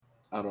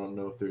I don't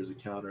know if there's a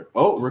counter.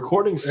 Oh,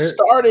 recording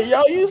started,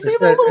 yo. You see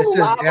that little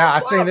lava? Yeah, I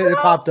seen it. It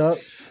popped up.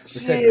 It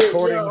said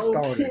recording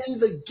started. Kenny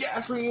the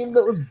gasoline in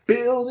the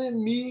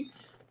building. Me,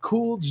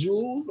 Cool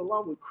Jules,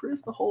 along with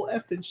Chris, the whole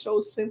effing show,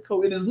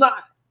 Simcoe. It is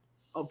not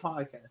a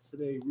podcast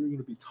today. We're going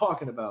to be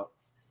talking about,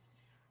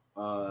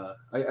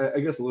 I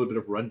guess, a little bit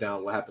of rundown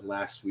of what happened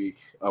last week.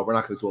 We're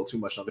not going to dwell too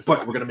much on it, but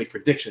we're going to make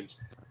predictions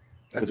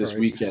for this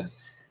weekend.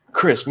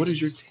 Chris, what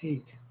is your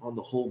take on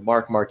the whole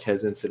Marc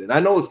Marquez incident?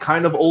 I know it's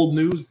kind of old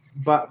news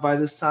by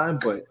this time,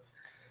 but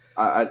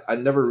I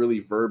never really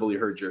verbally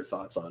heard your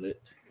thoughts on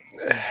it.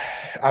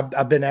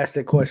 I've been asked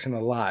that question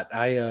a lot.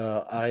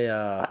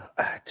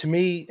 To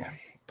me,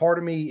 part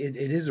of me, it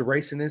is a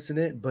racing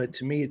incident, but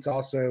to me, it's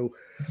also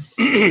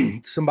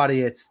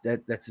somebody that's a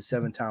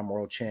 7-time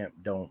world champ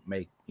don't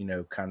make,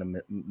 kind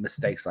of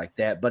mistakes like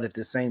that. But at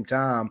the same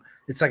time,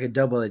 it's like a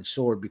double-edged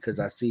sword because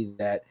I see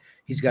that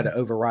he's got to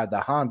override the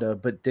Honda.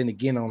 But then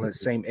again, on the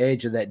same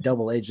edge of that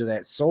double edge of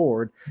that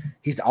sword,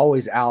 he's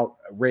always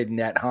outridden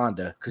that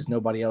Honda because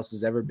nobody else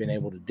has ever been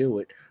able to do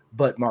it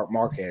but Marc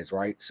Marquez,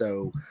 right?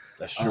 So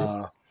that's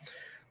true.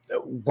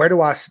 Where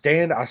do I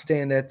stand? I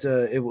stand that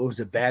it was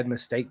a bad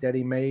mistake that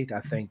he made. I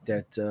think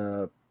that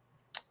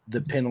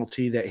the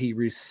penalty that he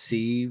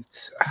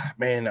received,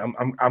 man,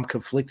 I'm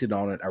conflicted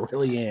on it. I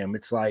really am.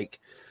 It's like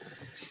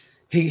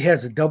he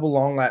has a double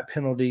long lap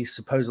penalty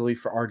supposedly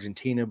for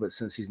Argentina, but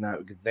since he's not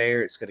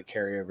there, it's going to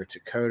carry over to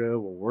COTA,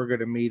 where we're going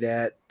to meet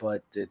at.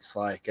 But it's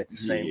like at the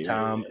same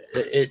time,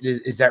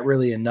 is that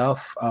really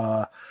enough?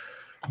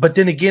 But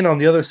then again, on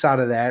the other side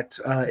of that,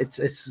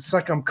 it's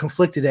like I'm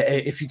conflicted.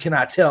 If you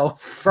cannot tell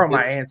from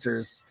my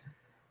answers,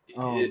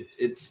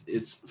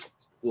 it's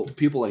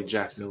people like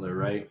Jack Miller,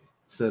 right,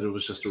 said it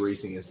was just a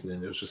racing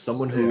incident. It was just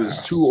someone who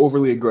was too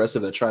overly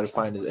aggressive that tried to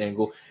find his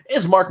angle.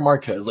 It's Marc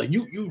Marquez. Like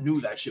you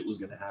knew that shit was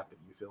gonna happen.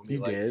 You feel me?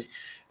 You did.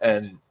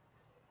 And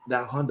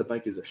that Honda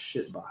bike is a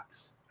shit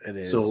box. It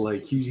is. So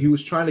like he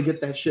was trying to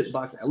get that shit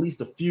box at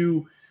least a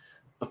few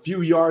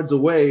yards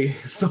away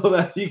so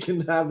that he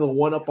can have the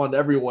one up on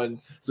everyone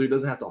so he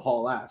doesn't have to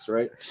haul ass,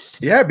 right?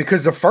 Yeah,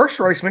 because the first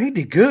race, man, he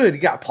did good. He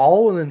got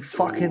pole and then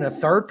fucking a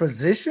third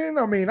position.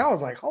 I mean, I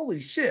was like, holy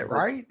shit,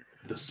 right?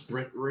 The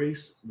sprint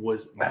race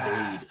was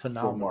made for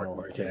Marc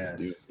Marquez,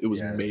 dude. It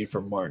was made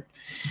for Marc.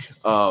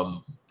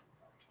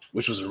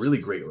 Which was a really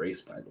great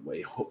race, by the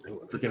way.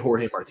 Freaking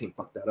Jorge Martin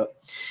fucked that up.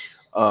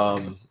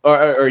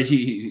 Or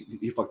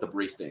he fucked up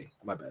race day.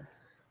 My bad.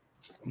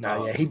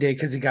 No, he did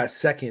because he got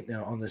second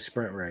on the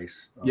sprint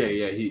race. Yeah.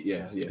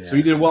 So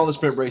he did well in the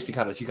sprint race. He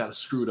kind of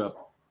screwed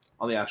up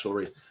on the actual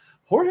race.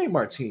 Jorge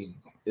Martin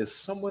is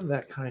someone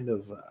that kind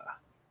of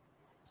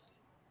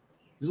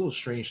he's a little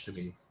strange to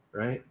me,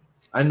 right?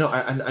 I know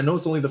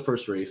it's only the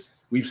first race.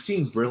 We've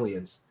seen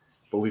brilliance,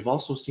 but we've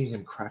also seen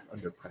him crack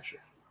under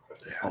pressure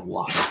a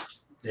lot.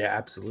 Yeah,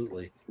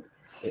 absolutely.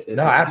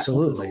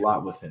 Absolutely, a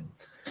lot with him.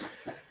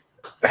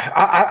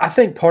 I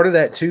think part of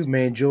that too,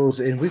 man,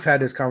 Jules, and we've had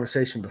this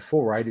conversation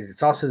before, right? Is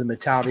it's also the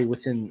mentality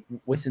within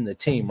the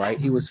team, right?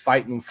 He was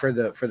fighting for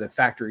the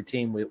factory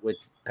team with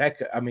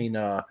Pekka. I mean,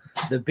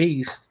 the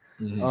Beast.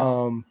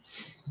 Mm-hmm.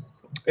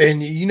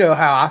 And you know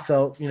how I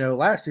felt,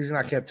 last season.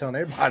 I kept telling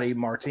everybody,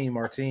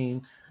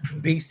 Martin.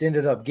 Beast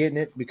ended up getting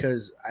it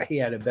because he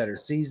had a better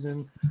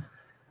season.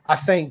 I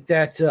think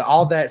that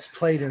all that's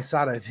played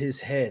inside of his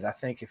head. I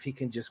think if he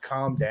can just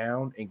calm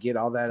down and get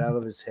all that out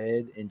of his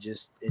head and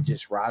just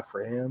ride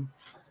for him,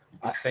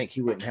 I think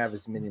he wouldn't have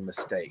as many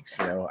mistakes.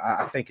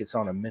 I think it's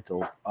on a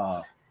mental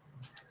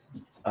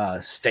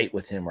state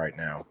with him right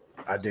now.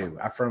 I do.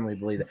 I firmly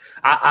believe that.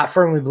 I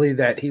firmly believe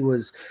that he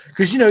was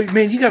because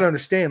man, you got to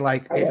understand,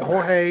 like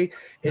Jorge,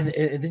 and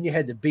then you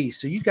had the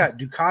Beast. So you got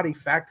Ducati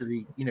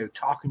Factory,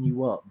 talking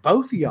you up,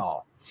 both of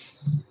y'all.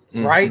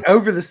 Mm-hmm. Right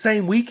over the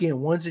same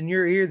weekend, one's in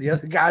your ear, the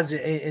other guy's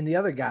in the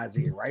other guy's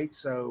ear, right?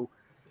 So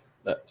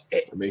that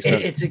makes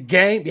sense. It's a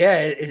game,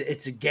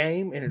 it's a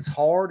game, and it's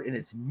hard, and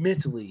it's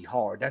mentally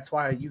hard. That's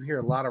why you hear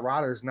a lot of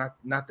riders,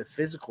 not the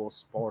physical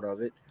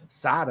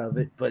side of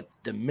it, but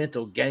the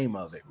mental game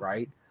of it,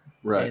 right?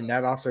 Right. And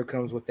that also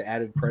comes with the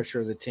added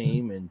pressure of the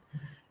team, and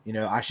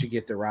I should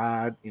get the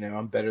ride.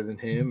 I'm better than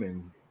him,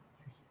 and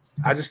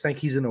I just think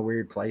he's in a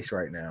weird place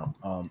right now.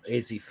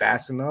 Is he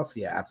fast enough?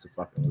 Yeah,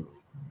 absolutely.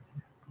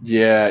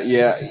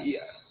 Yeah.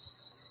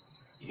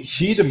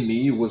 He to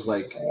me was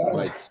like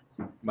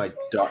my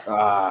dark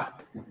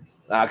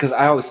because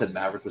I always said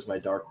Maverick was my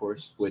dark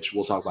horse, which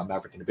we'll talk about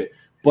Maverick in a bit.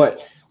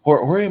 But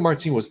Jorge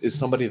Martin is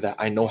somebody that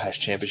I know has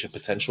championship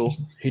potential.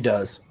 He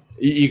does.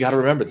 You got to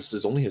remember, this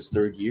is only his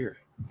third year.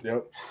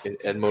 Yep.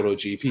 In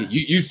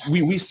MotoGP.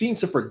 We seem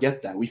to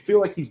forget that. We feel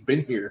like he's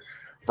been here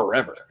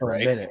forever. For a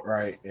minute,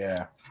 right?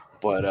 Yeah.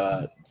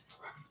 But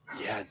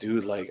yeah,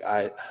 dude, like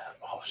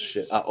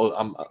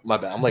I'm my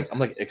bad. I'm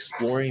like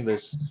exploring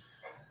this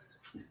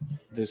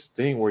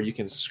thing where you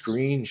can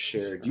screen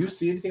share. Do you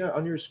see anything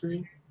on your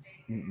screen?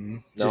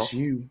 Mm-mm. No? Just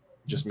you.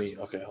 Just me.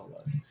 Okay, hold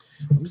on.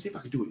 Let me see if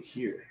I can do it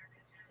here.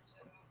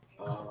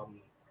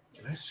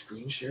 Can I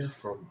screen share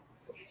from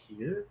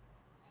here?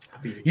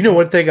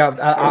 One thing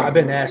I've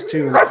been asked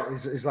too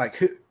is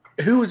like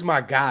who is my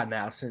guy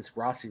now since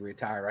Rossi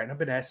retired, right? And I've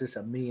been asked this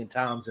a million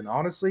times, and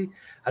honestly,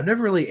 I've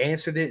never really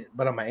answered it,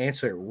 but I'm gonna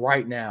answer it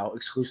right now,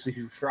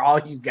 exclusively for all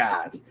you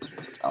guys.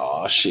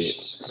 Oh shit!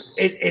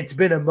 It's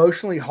been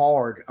emotionally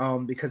hard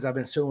because I've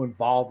been so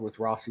involved with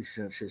Rossi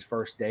since his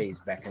first days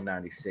back in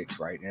 '96,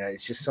 right? And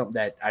it's just something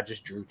that I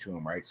just drew to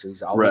him, right? So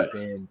he's always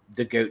been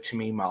the GOAT to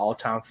me, my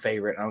all-time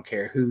favorite. I don't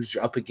care who's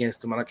up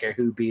against him, I don't care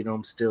who beat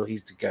him, still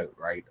he's the GOAT,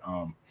 right?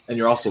 And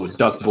you're also a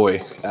Duck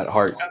boy at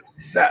heart.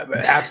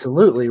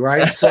 Absolutely,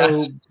 right?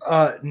 So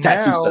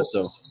Tattoo now, says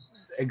so.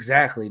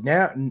 Exactly.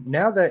 Now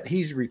that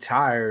he's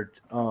retired,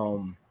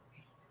 I'm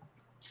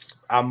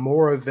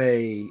more of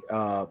a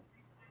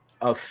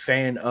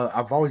fan of,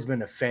 I've always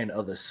been a fan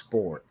of the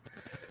sport,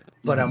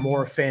 but I'm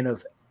more a fan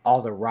of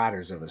all the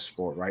riders of the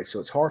sport, right? So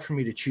it's hard for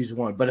me to choose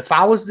one. But if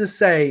I was to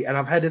say, and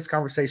I've had this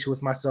conversation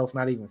with myself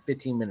not even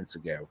 15 minutes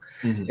ago,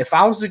 if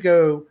I was to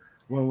go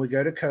when we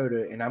go to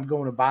COTA and I'm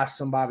going to buy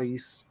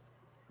somebody's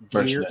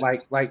gear,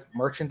 like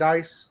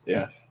merchandise,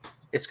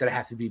 it's gonna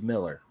have to be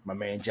Miller, my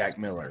man Jack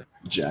Miller.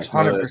 100%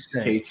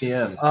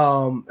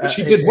 KTM. Which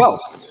he did well.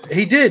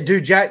 He did,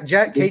 dude. Jack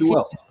KTM,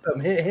 well.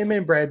 Him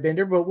and Brad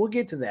Bender, but we'll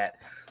get to that.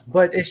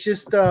 But it's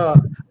just,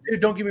 dude,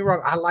 don't get me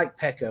wrong. I like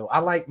Pecco. I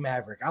like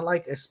Maverick. I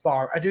like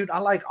Aspar. Dude, I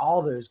like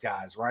all those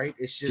guys, right?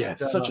 It's just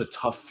it's such a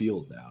tough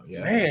field now.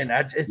 Yeah, man,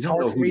 it's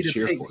hard for me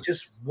to pick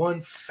just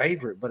one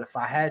favorite. But if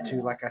I had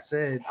to, like I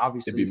said,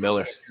 obviously, it'd be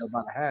Miller. Tell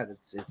by the hat,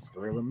 it's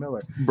Thriller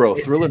Miller, bro.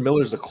 Thriller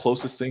Miller is the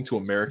closest thing to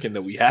American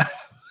that we have.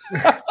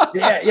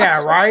 yeah,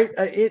 right.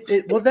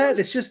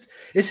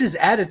 It's his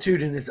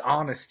attitude and his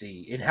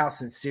honesty and how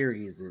sincere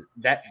he is.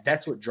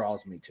 That's what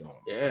draws me to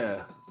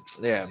him.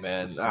 Yeah,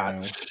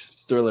 man.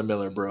 Thriller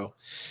Miller, bro.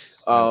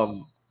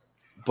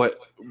 But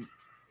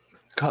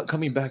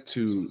coming back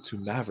to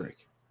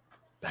Maverick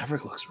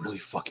looks really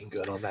fucking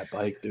good on that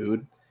bike,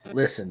 dude.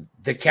 Listen,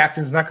 the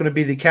captain's not going to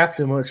be the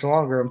captain much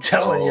longer. I'm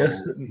telling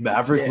you.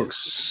 Maverick looks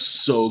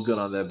so good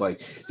on that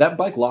bike. That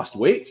bike lost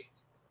weight.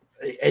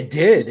 It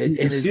did.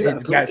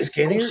 It got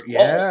skinnier.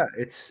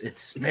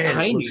 It's man,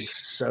 tiny. It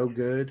looks so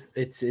good.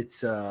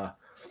 It's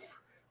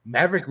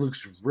Maverick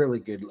looks really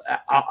good.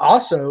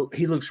 Also,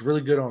 he looks really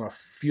good on a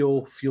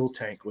fuel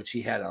tank, which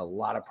he had a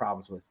lot of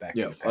problems with back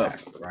in the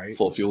past, right?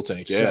 Full fuel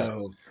tank,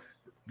 So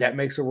that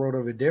makes a world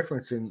of a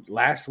difference. And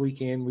last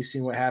weekend we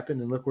seen what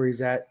happened, and look where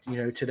he's at.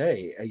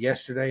 Today,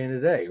 yesterday,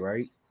 and today,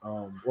 right?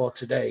 Well,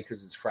 today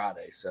because it's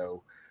Friday.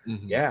 So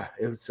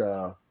it was.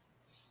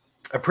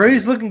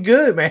 Aprilia's looking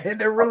good, man.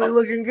 They're really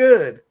looking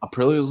good.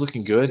 Aprilia is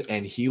looking good,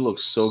 and he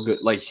looks so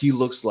good. Like, he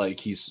looks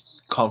like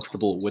he's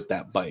comfortable with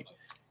that bike.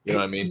 You know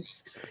what I mean?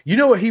 You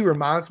know what he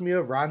reminds me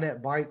of riding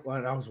that bike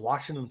when I was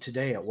watching him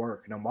today at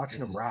work, and I'm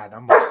watching him ride.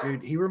 I'm like,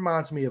 dude, he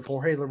reminds me of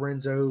Jorge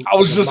Lorenzo. I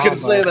was just going to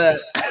say that.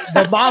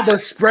 The Mamba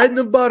spreading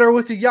the butter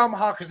with the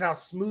Yamaha because how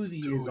smooth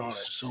he is on it.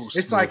 So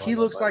it's like he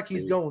looks like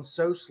he's going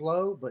so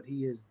slow, but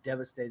he is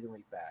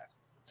devastatingly fast.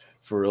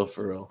 For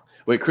real.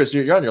 Wait, Chris,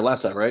 you're on your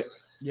laptop, right?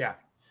 Yeah.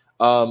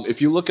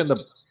 If you look in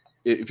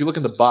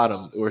the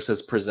bottom where it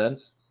says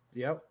present,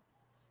 yo,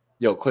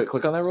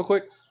 click on that real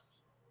quick.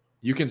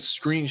 You can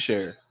screen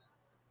share.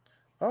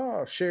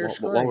 Oh, share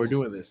screen while we're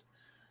doing this.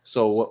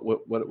 So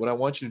what I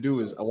want you to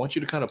do is I want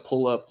you to kind of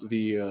pull up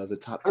the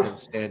top 10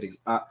 standings.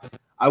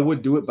 I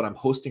would do it, but I'm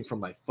hosting from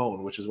my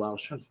phone, which is why I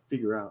was trying to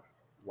figure out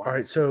why. All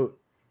right, so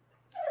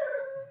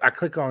I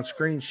click on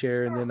screen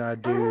share and then I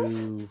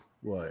do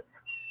what?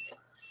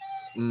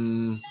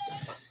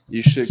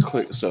 You should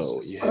click.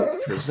 So you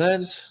hit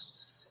present,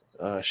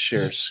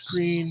 share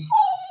screen,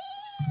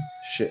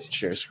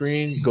 share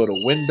screen. Go to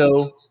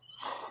window,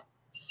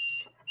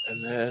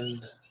 and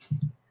then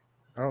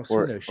I don't see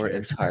no share. Or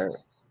entire.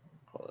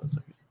 Hold on a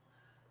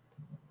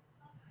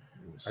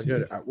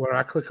second. When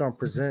I click on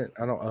present,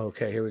 I don't. Oh,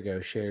 okay, here we go.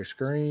 Share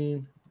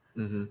screen.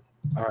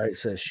 All right, it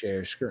says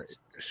share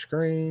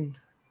screen.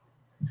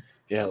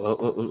 Yeah,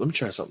 let me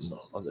try something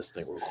on this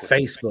thing real quick.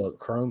 Facebook,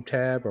 Chrome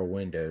tab, or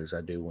Windows?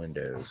 I do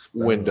Windows.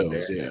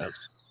 Windows, yeah.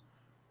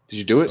 Did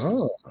you do it?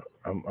 Oh,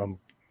 I'm.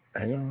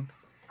 Hang on,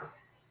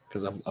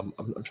 because I'm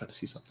trying to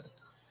see something.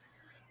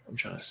 I'm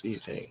trying to see a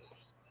thing.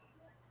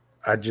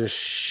 I just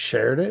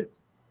shared it.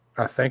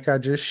 I think I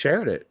just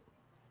shared it.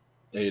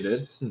 Yeah, you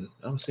did?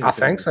 I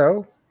think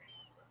so.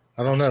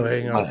 I don't know.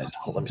 Hang on.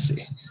 Let me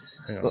see.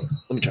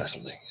 Let me try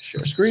something.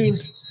 Share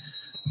screen.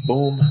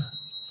 Boom.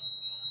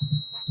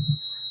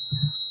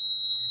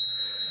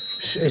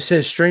 It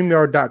says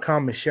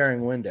StreamYard.com is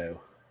sharing window.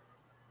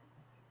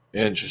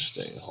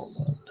 Interesting. Hold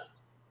on.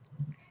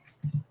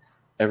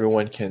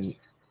 Everyone can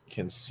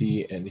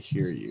see and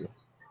hear you.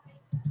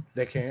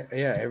 They can't.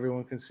 Yeah,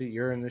 everyone can see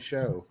you're in the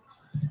show.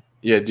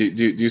 Yeah. Do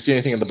you see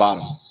anything at the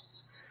bottom?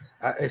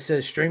 It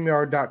says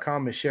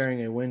StreamYard.com is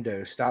sharing a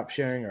window. Stop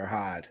sharing or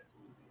hide.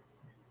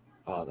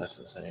 Oh, that's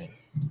insane.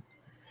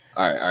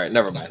 All right.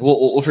 Never mind.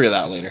 We'll figure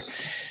that out later.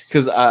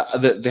 Because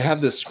they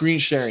have this screen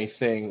sharing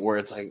thing where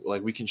it's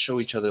like we can show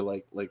each other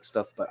like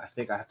stuff, but I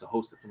think I have to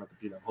host it from my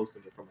computer. I'm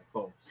hosting it from my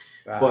phone.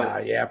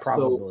 But yeah,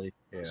 probably.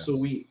 So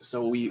we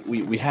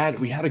had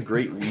a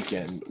great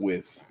weekend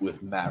with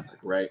Maverick,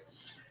 right?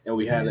 and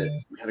we had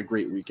a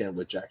great weekend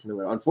with Jack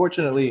Miller.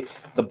 Unfortunately,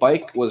 the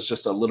bike was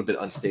just a little bit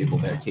unstable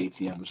there.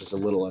 KTM was just a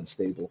little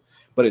unstable,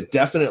 but it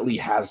definitely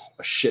has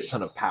a shit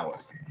ton of power.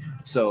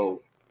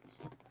 So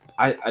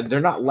they're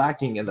not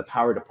lacking in the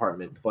power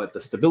department, but the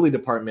stability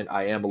department,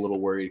 I am a little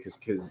worried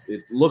because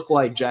it looked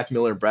like Jack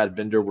Miller and Brad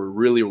Binder were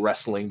really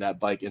wrestling that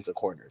bike into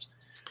corners.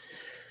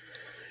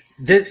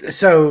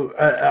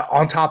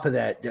 On top of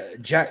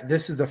that, Jack,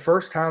 this is the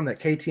first time that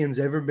KTM's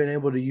ever been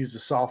able to use a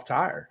soft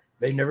tire.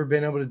 They've never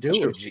been able to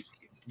do it.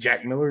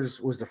 Jack Miller's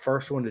was the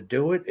first one to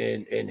do it,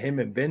 and him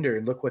and Binder,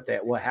 and look what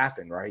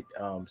happened, right?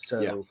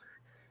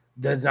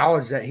 The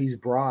knowledge that he's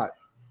brought,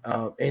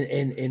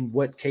 and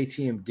what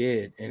KTM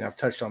did, and I've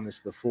touched on this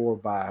before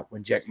by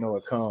when Jack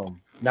Miller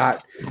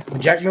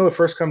when Jack Miller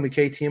first come to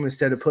KTM,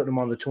 instead of putting him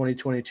on the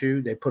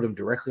 2022, they put him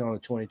directly on the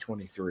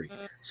 2023.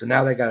 So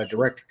now they got a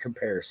direct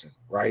comparison,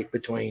 right,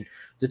 between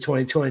the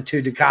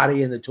 2022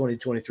 Ducati and the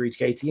 2023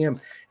 KTM.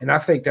 And I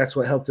think that's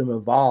what helped them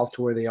evolve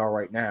to where they are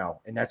right now.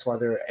 And that's why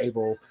they're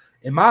able,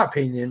 in my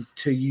opinion,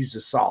 to use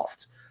the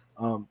soft.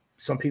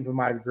 Some people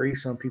might agree,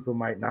 some people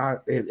might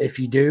not. If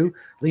you do,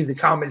 leave the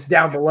comments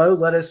down below.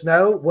 Let us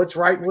know what's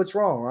right and what's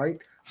wrong, right?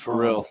 For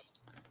real.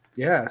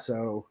 Yeah,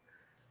 so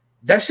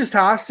that's just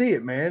how I see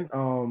it, man.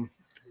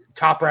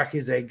 Toprak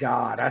is a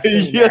god. I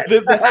see they have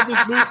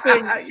this new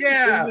thing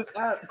in this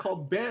app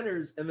called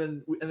Banners, and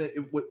then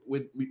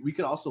we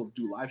could also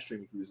do live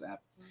streaming through this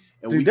app.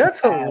 And dude,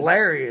 that's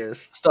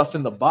hilarious. Stuff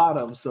in the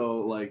bottom, so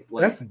like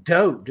that's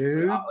dope,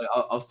 dude. I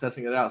was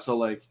testing it out, so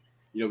like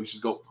we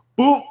just go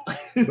boom,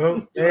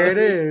 boom, there it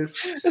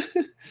is.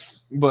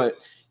 But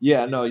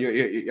yeah, no,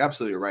 you're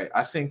absolutely right.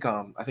 I think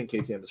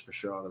KTM is for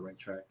sure on the right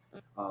track.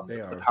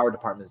 They are. The power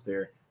department's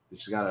there. You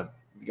just gotta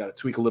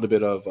tweak a little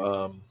bit of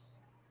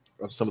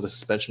some of the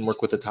suspension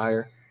work with the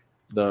tire.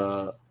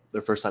 Their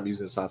first time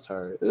using a soft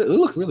tire, it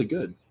looked really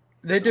good.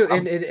 They do,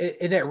 and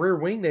that rear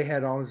wing they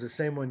had on is the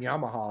same one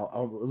Yamaha.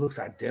 It looks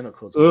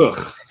identical to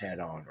what they had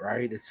on,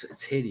 right?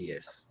 It's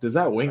hideous. Does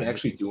that wing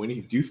actually do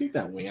anything? Do you think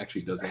that wing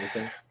actually does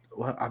anything?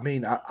 Well, I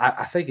mean,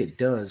 I think it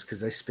does because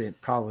they spent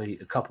probably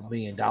a couple $1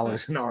 million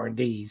in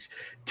R&D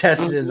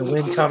testing in the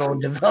wind tunnel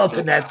and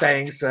developing that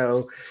thing.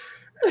 So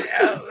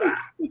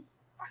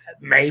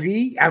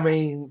maybe, I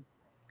mean,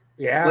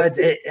 yeah,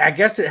 I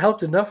guess it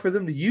helped enough for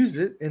them to use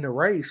it in a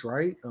race,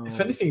 right? If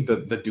anything,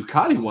 the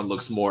Ducati one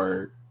looks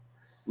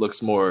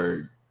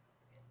more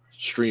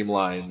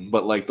streamlined,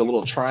 but like the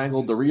little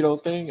triangle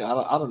Dorito thing,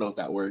 I don't know if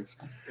that works.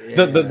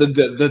 Yeah.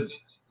 The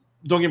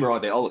don't get me wrong,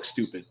 they all look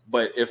stupid,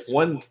 but if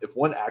one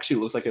actually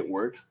looks like it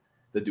works,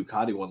 the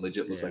Ducati one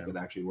legit looks like it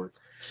actually works.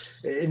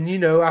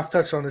 And I've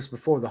touched on this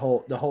before. The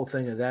whole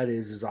thing of that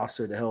is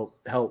also to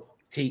help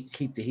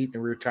keep the heat in the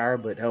rear tire,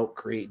 but help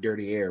create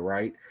dirty air,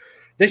 right?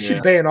 They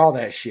should ban all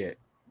that shit.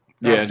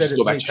 Just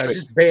go back to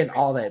just ban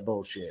all that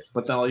bullshit.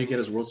 But then all you get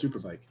is World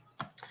Superbike.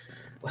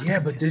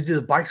 Yeah, but dude,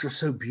 the bikes were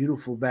so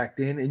beautiful back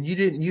then, and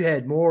you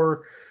had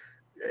more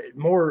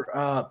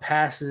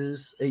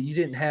passes. You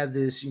didn't have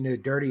this,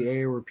 dirty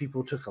air where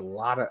people took a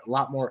lot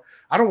more.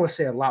 I don't want to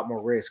say a lot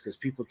more risk because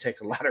people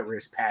take a lot of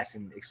risk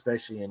passing,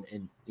 especially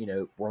in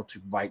World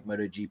Superbike,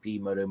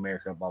 MotoGP, Moto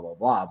America, blah blah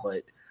blah.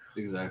 But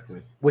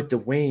exactly with the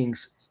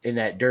wings and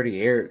that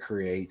dirty air it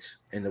creates,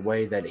 and the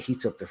way that it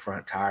heats up the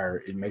front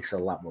tire, it makes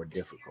it a lot more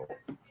difficult.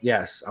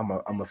 Yes, I'm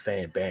a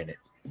fan. Ban it.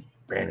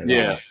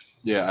 Yeah.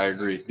 Yeah, I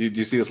agree. Do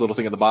you see this little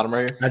thing at the bottom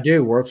right here? I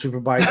do. World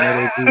Superbike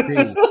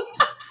MotoGP.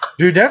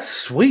 Dude, that's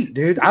sweet,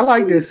 dude. I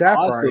like this app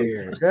right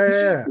here.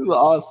 Yeah. This is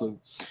awesome.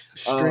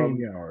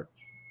 StreamYard.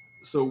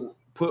 So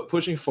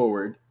pushing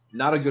forward,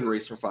 not a good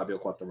race from Fabio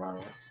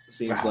Quartararo. It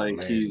seems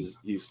like he's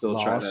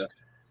still trying to.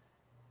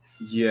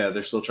 Yeah,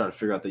 they're still trying to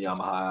figure out the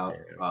Yamaha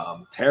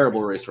out.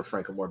 Terrible race for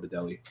Franco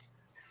Morbidelli.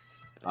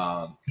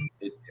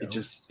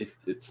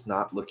 It's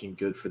not looking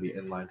good for the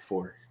inline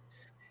four.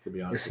 To be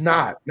honest, it's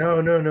not. No,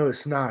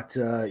 it's not.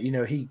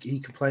 He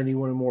complained he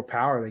wanted more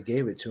power. They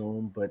gave it to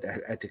him, but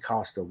at the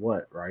cost of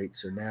what, right?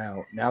 So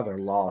now they're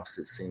lost.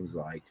 It seems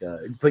like.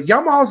 But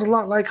Yamaha's a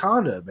lot like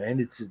Honda,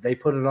 man. They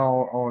put it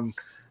all on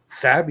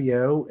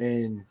Fabio,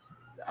 and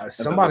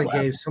somebody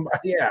gave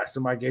somebody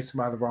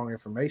the wrong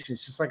information.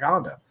 It's just like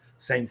Honda,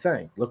 same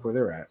thing. Look where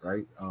they're at,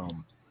 right?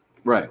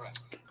 Right.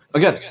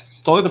 Again,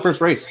 it's only the first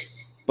race,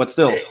 but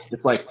still,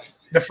 it's like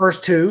the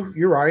first two.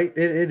 You're right.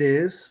 It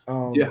is.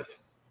 Yeah.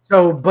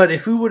 So, but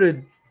if we were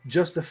to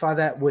justify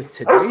that with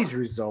today's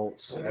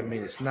results, I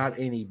mean, it's not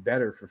any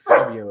better for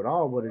Fabio at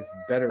all, but it's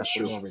better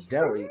for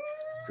Morbidelli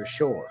for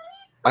sure.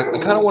 I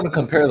kind of want to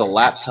compare the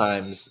lap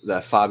times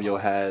that Fabio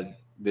had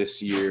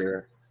this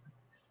year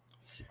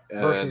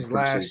versus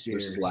last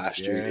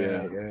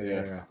year.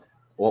 Yeah.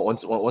 Well,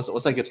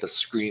 once I get the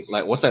screen,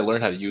 like once I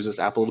learn how to use this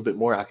app a little bit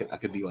more, I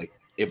could be like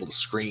able to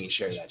screen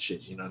share that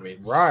shit. You know what I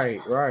mean?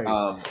 Right.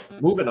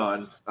 Moving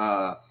on.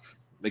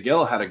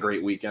 Miguel had a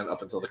great weekend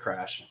up until the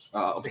crash,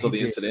 up until the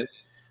incident.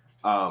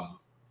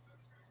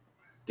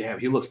 Damn,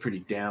 he looks pretty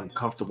damn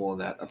comfortable in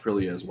that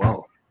Aprilia as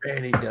well.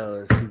 And he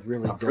does. He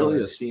really does.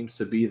 Aprilia seems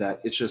to be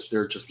that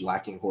they're just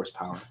lacking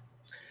horsepower.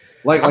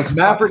 Like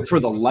Maverick for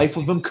the life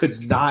of him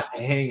could not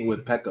hang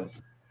with Pecco.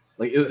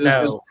 Like it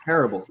was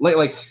terrible.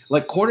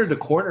 Like corner to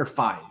corner,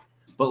 fine.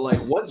 But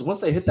like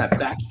once they hit that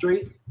back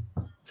straight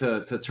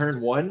to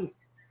turn one,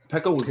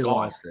 Pecco was gone.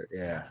 Lost it.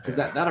 Yeah. Because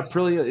that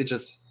Aprilia,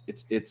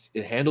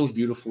 it handles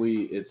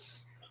beautifully.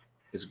 It's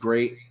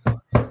great.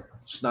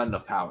 Just not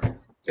enough power.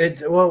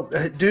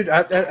 Dude,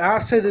 I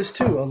say this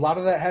too. A lot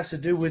of that has to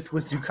do with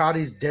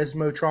Ducati's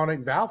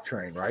Desmotronic valve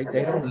train, right?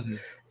 They don't.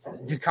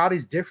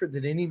 Ducati's different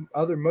than any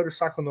other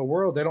motorcycle in the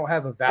world. They don't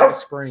have a valve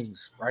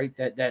springs, right?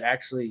 That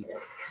actually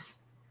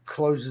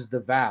closes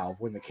the valve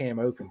when the cam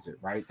opens it,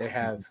 right? They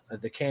have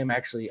the cam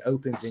actually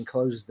opens and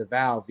closes the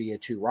valve via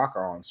two rocker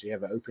arms. So you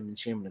have an opening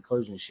shim and a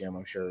closing shim,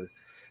 I'm sure.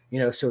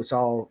 So it's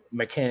all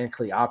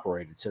mechanically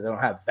operated. So they don't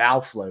have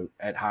valve float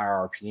at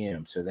higher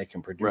RPM, so they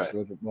can produce a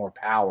little bit more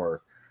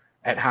power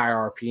at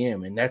higher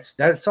RPM, and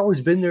that's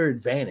always been their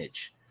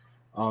advantage.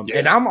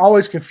 And I'm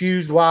always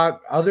confused why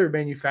other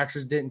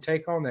manufacturers didn't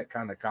take on that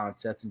kind of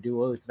concept and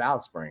do it with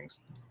valve springs.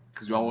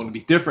 Because we all want to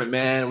be different,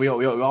 man. We all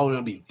want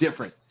to be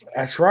different.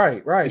 That's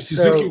right. If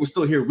Suzuki was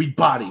still here, we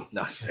body.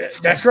 No.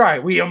 That's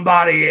right. We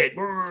embody it.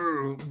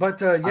 But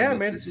yeah,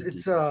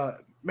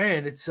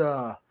 man, it's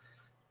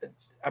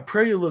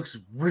Aprilia looks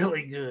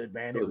really good,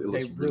 man.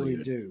 They really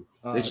do.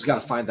 They just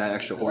got to find that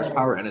extra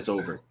horsepower, and it's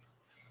over.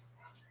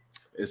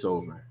 It's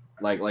over.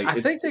 Like I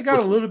think they got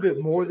a little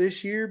bit more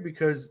this year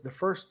because the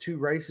first two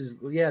races,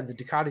 the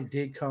Ducati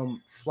did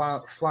come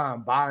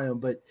flying by them,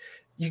 but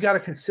you got to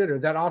consider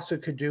that also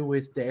could do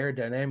with the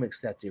aerodynamics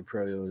that the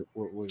Aprilia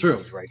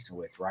was racing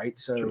with, right?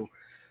 So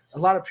a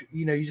lot of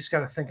you just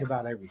got to think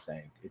about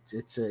everything.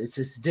 It's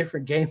a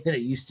different game than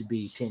it used to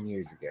be 10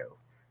 years ago.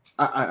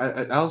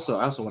 I also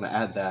want to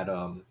add that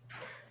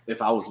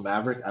if I was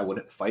Maverick, I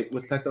wouldn't fight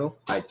with Pecco.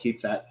 I'd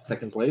keep that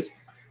second place.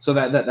 So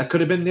that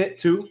could have been it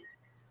too.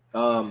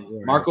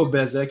 Marco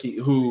Bezzecchi,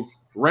 who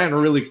ran a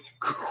really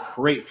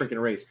great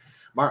freaking race.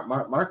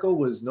 Marco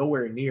was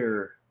nowhere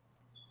near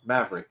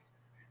Maverick.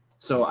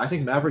 So I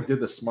think Maverick did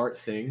the smart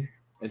thing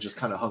and just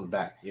kind of hung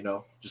back,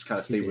 just kind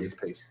of stayed with his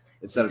pace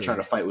instead of trying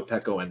to fight with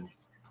Pecco and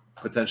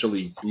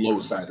potentially low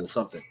side or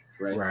something,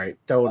 right? Right,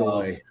 throw it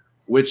away.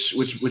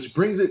 Which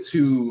brings it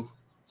to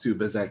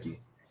Bezzecchi.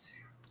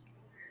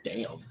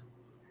 Damn.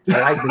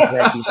 I like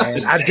Bezzecchi,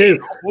 man. I do.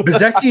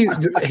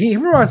 Bezzecchi, he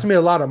reminds me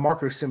a lot of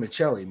Marco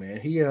Simoncelli, man.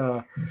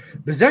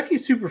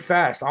 Bezzecchi's super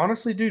fast.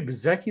 Honestly, dude,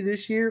 Bezzecchi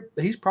this year,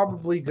 he's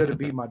probably going to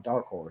be my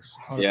dark horse.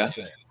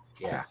 100%.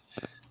 Yeah.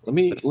 Let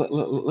me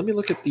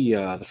look at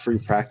the free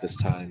practice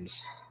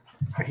times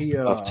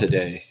of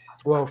today.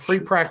 Well, free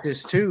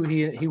practice too.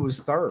 He was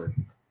third.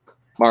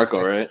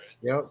 Marco, right?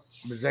 Yep.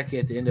 Bezzecchi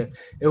at the end of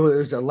it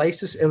was a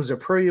Laces. It was a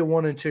Aprilia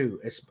 1 and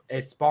 2.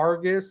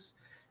 Espargis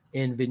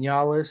and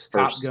Vinales,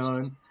 Top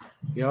Gun.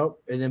 Yep.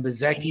 And then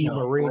Bezzecchi,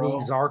 Marini,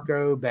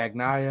 Zarco,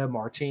 Bagnaia,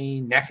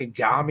 Martin,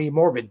 Nakagami,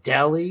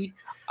 Morbidelli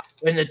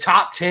in the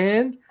top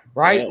 10,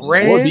 right?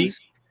 Renz.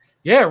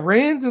 Yeah,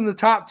 Renz in the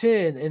top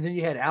 10. And then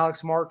you had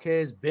Alex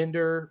Marquez,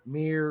 Bender,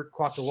 Mir,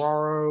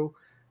 Quartararo,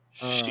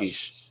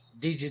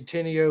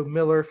 DiGentilio,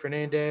 Miller,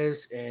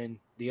 Fernandez, and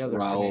the other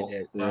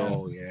Fernandez.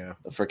 The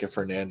freaking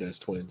Fernandez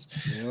twins.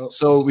 Yep.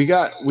 So we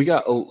got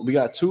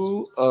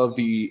two of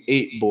the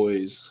 8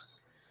 boys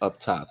up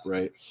top,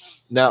 right?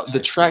 Now the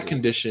track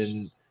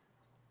condition,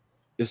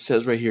 it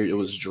says right here it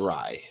was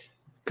dry.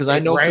 Because I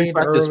know free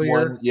practice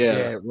earlier.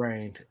 It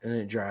rained and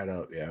it dried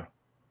up,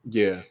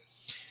 Yeah.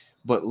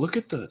 But look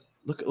at the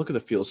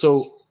field.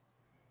 So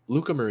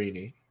Luca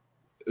Marini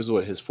is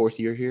his 4th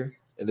year here?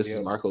 And this is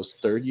Marco's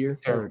 3rd year?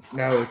 Third.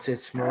 No,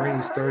 it's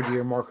Marini's 3rd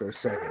year, Marco's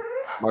 2nd.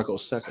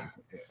 Marco's 2nd.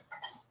 Yeah.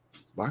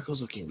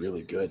 Marco's looking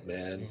really good,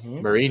 man.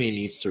 Mm-hmm. Marini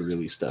needs to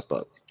really step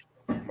up.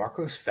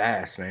 Marco's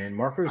fast, man.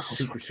 Marco's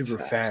super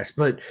fast.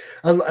 But,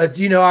 I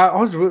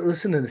was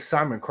listening to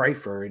Simon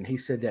Crafer, and he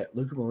said that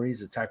Luca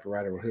Marini's the type of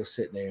rider where he'll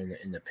sit there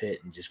in the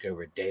pit and just go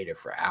over data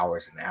for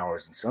hours and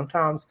hours. And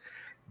sometimes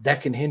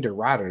that can hinder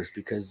riders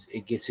because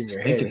it gets in your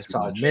head. It's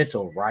all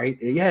mental, right?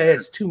 Yeah,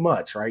 it's too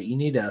much, right? You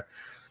need to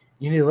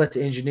let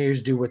the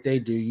engineers do what they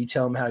do. You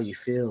tell them how you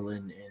feel,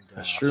 and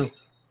that's true.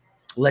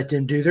 Let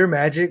them do their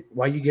magic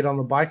while you get on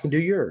the bike and do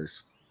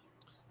yours.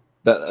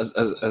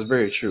 That's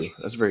very true.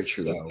 That's very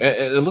true. So,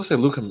 it looks like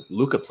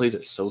Luca plays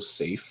it so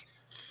safe.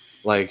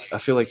 Like I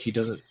feel like he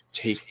doesn't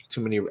take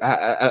too many.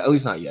 At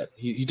least not yet.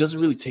 He doesn't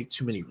really take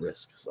too many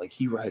risks. Like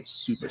he rides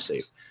super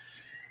safe.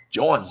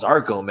 Johan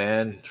Zarco,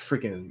 man,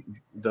 freaking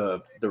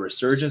the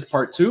Resurgence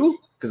Part 2.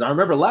 Because I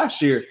remember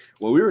last year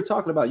when we were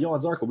talking about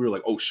Johan Zarco, we were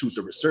like, "Oh shoot,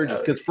 the Resurgence."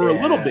 Because for a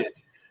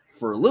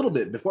little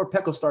bit before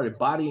Pecco started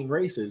bodying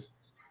races,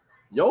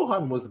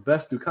 Johan was the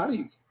best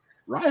Ducati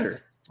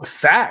rider.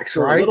 Facts,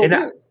 right?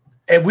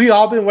 And we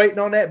all been waiting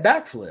on that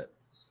backflip.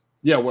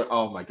 Yeah,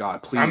 oh my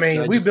God, please. I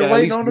mean, we've been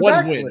waiting on the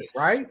backflip,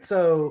 right?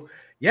 So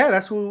yeah,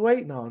 that's what we're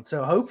waiting on.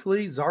 So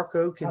hopefully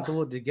Zarco can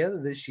pull it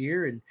together this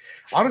year. And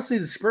honestly,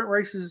 the sprint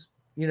races,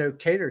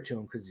 cater to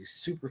him because he's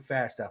super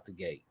fast out the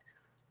gate.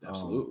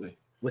 Absolutely.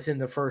 Within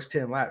the first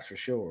 10 laps for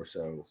sure.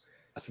 So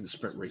I think the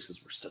sprint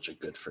races were such a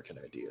good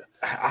freaking idea.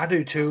 I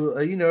do too.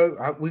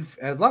 We've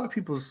a lot of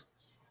people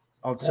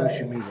on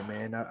social media,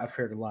 man. I've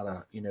heard a lot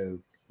of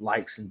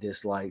likes and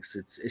dislikes.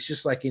 It's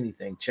just like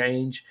anything.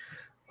 Change.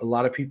 A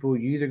lot of people,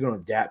 you're either going to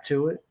adapt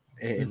to it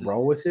and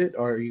roll with it,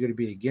 or you're going to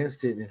be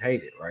against it and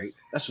hate it, right?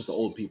 That's just the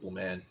old people,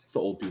 man. It's the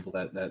old people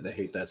that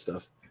hate that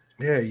stuff.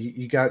 Yeah,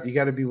 you got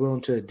to be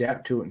willing to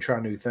adapt to it and try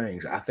new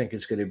things. I think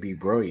it's going to be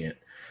brilliant.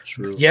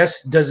 True.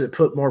 Yes, does it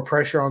put more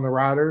pressure on the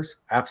riders?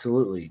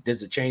 Absolutely.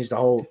 Does it change the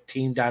whole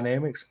team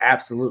dynamics?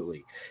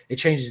 Absolutely. It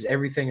changes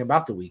everything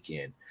about the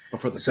weekend.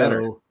 But for the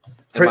better.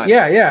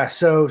 Yeah.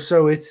 So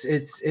it's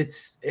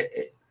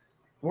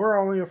we're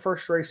only a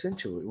first race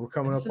into it. We're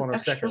coming up on our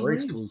second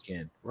race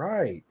weekend.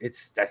 Right.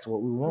 That's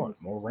what we want.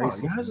 More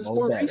racing.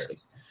 More racing.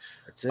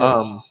 That's it.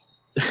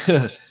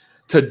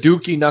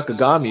 Tadeuki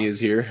Nakagami is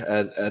here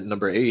at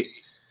number 8.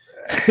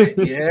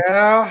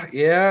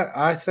 Yeah.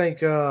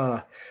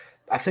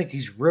 I think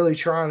he's really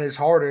trying his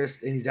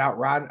hardest, and he's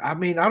outriding. I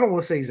mean, I don't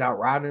want to say he's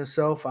outriding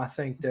himself. I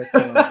think that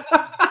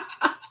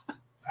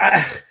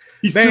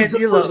he's man, too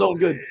good for his own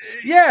good.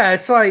 Yeah,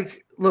 it's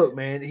like, look,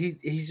 man,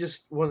 he's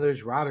just one of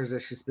those riders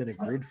that's just been a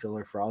grid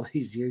filler for all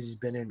these years. He's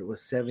been in it with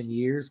 7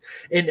 years.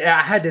 And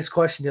I had this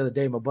question the other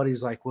day. My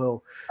buddy's like,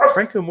 well,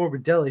 Franco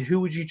Morbidelli, who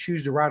would you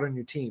choose to ride on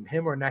your team,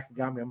 him or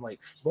Nakagami? I'm like,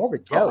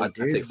 Morbidelli,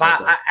 dude.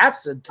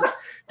 Absolutely.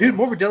 Dude,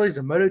 Morbidelli's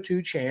a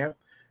Moto2 champ.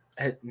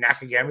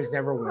 Nakagami's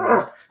never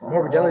won.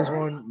 Morbidelli's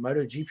won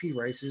MotoGP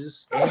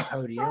races and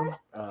podium.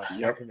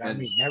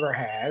 Nakagami never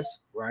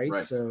has,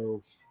 right?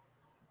 So,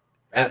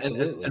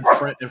 absolutely.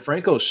 And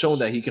Franco's shown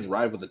that he can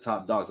ride with the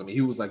top dogs. I mean,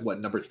 he was like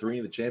number 3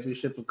 in the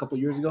championship a couple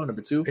years ago.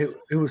 Number 2,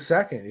 it was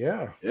second.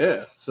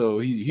 Yeah. So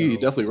he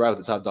definitely ride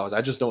with the top dogs.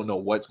 I just don't know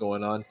what's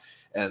going on,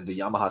 and the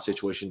Yamaha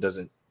situation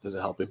doesn't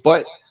help it.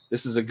 But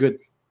this is a good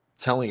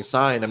telling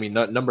sign. I mean,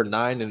 number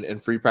 9 in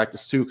free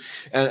practice 2,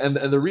 and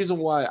the reason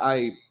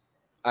why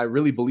I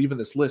really believe in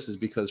this list is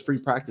because free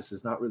practice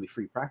is not really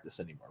free practice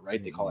anymore,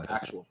 right? They call it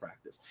actual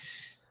practice,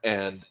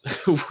 and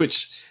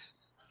which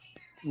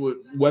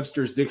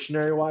Webster's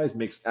dictionary wise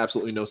makes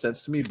absolutely no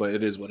sense to me, but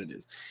it is what it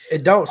is.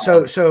 It don't.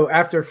 So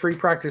after free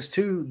practice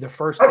 2, the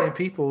first 10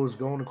 people is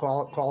going to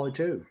quality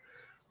 2.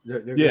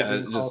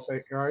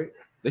 They're right.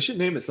 They should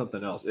name it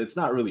something else. It's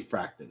not really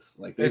practice.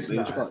 Like they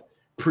should call it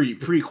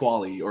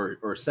pre-quali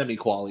or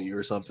semi-quali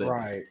or something.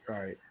 Right.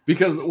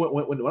 Because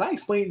when I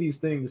explain these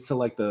things to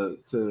like the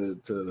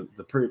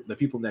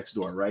people next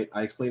door, right?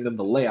 I explain them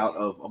the layout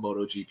of a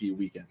MotoGP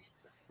weekend,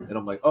 and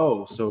I'm like,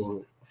 oh,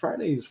 so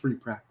Friday is free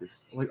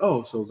practice. I'm like,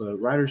 oh, so the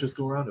riders just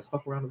go around and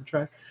fuck around on the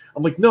track.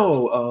 I'm like,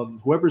 no,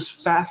 whoever's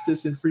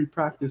fastest in free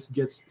practice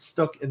gets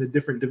stuck in a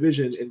different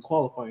division in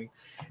qualifying,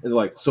 and they're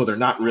like, so they're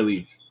not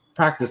really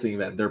practicing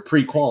then; they're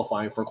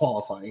pre-qualifying for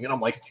qualifying. And I'm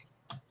like,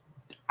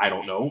 I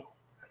don't know.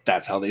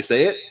 That's how they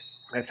say it.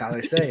 That's how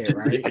they say it,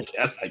 right?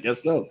 I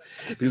guess so.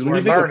 Because when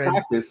you think of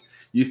practice,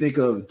 you think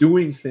of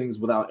doing things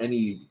without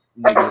any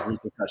negative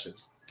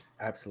repercussions.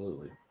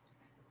 Absolutely.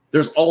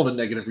 There's all the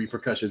negative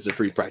repercussions of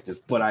free practice,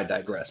 but I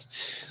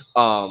digress.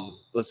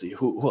 Let's see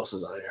who else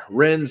is on here.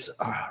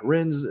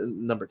 Rins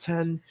number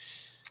 10.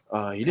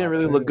 He didn't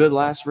really look good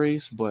last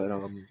race, but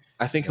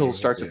I think he'll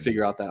start to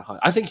figure out that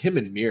Honda. I think him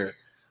and Mir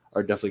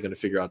are definitely going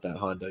to figure out that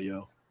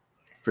Honda,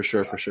 for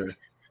sure.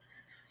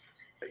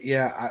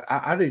 Yeah,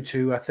 I do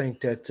too. I think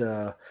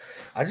that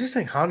I just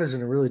think Honda's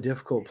in a really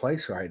difficult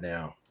place right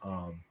now.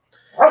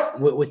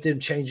 With them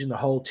changing the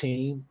whole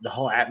team, the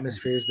whole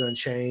atmosphere's done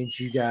changed.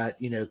 You got,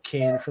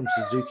 Ken from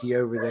Suzuki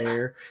over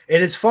there.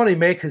 And it's funny,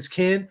 man, because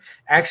Ken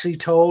actually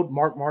told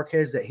Mark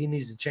Marquez that he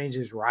needs to change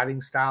his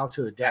riding style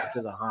to adapt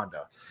to the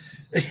Honda.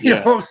 You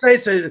know what I'm saying?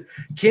 So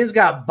Ken's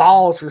got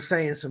balls for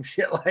saying some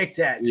shit like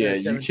that. Yeah,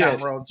 you can't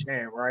world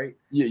champ, right?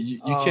 Yeah,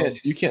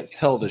 you can't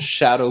tell the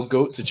shadow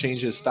goat to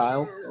change his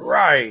style.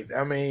 Right.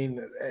 I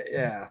mean,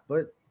 yeah,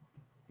 but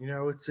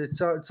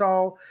it's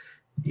all.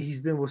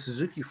 He's been with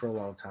Suzuki for a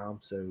long time,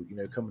 so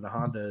coming to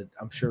Honda,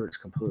 I'm sure it's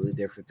completely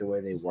different the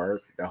way they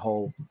work. The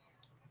whole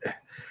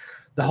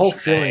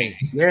feeling,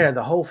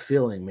 the whole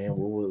feeling, man.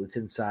 What's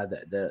inside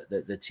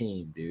the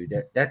team, dude?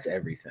 That's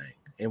everything.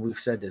 And we've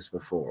said this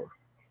before.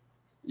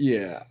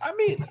 Yeah, I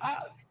mean,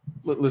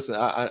 listen,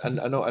 I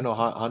know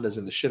Honda's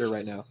in the shitter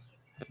right now,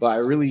 but I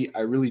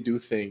really do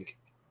think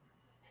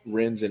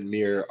Rins and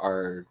Mir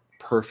are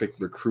perfect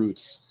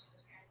recruits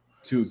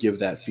to give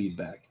that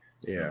feedback.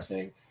 You know what I'm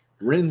saying?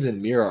 Rins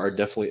and Mir are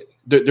definitely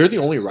they're the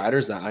only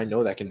riders that I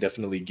know that can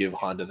definitely give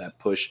Honda that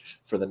push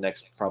for the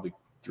next probably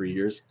 3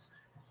 years.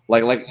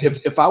 Like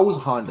if I was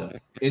Honda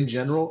in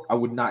general, I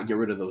would not get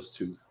rid of those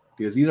two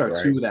because these are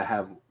two that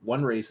have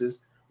won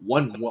races,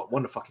 won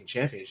a fucking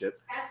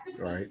championship,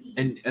 right?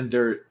 And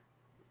they're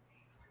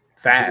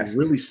fast,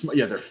 really smart.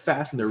 Yeah, they're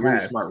fast and they're really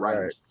smart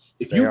riders.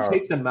 Right. If you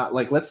take them out,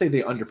 like let's say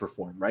they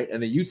underperform, right,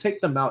 and then you take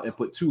them out and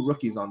put 2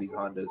 rookies on these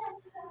Hondas,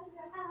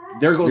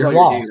 there goes all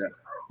your data.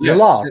 You're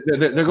lost.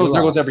 There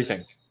goes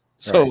everything.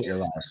 So you're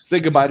lost. Say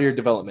goodbye to your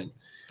development.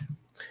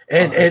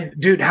 And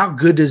dude, how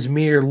good does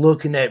Mir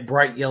look in that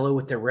bright yellow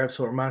with the reps?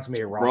 So it reminds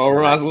me of Rossi. Bro,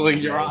 reminds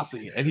me of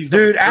Rossi. And he's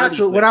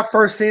absolutely. When I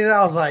first seen it,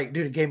 I was like,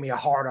 dude, it gave me a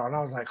hard on.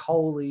 I was like,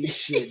 holy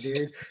shit,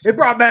 dude. It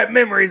brought back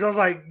memories. I was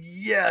like,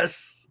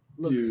 yes.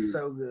 looks Dude.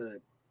 so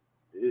good.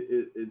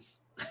 It's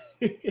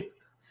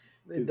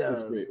It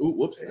does. It's great. Ooh,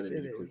 whoops! I It didn't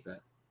mean to is. click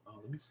that. Oh,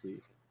 let me see.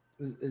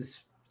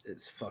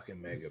 It's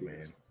fucking mega, see man.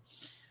 this.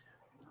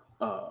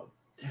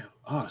 Damn.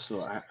 Oh,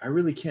 so I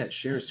really can't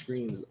share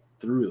screens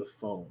through the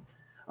phone.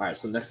 All right,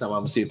 so next time I'm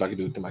gonna see if I can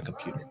do it through my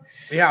computer.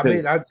 Yeah, I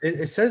mean, 'Cause-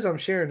 it says I'm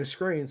sharing the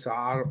screen, so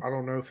I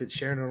don't know if it's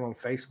sharing it on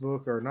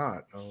Facebook or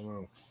not. I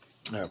don't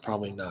know.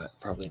 Probably not.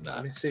 Probably Let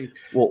not. me see.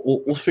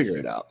 We'll figure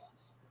it out.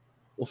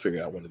 We'll figure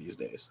it out one of these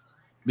days.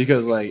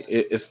 Because like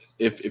if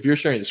you're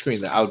sharing the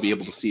screen, then I would be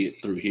able to see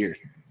it through here.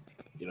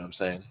 You know what I'm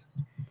saying?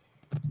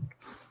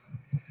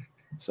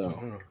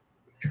 So,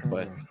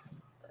 but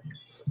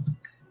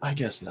I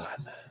guess not.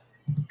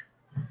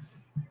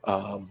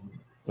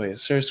 Wait,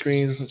 share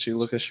screens. Let you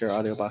look at share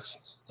audio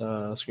box.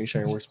 Screen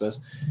sharing works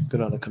best.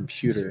 Good on a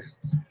computer.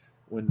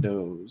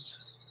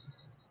 Windows.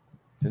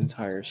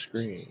 Entire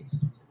screen.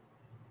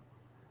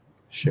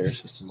 Share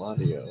system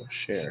audio.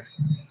 Share.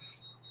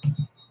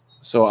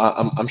 So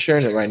I'm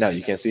sharing it right now.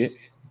 You can't see it?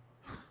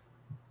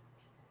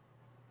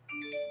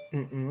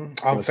 On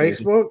Wanna see it?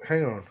 Facebook?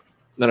 Hang on.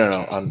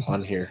 No.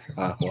 On here.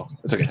 Well,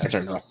 it's okay. I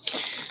turned it off.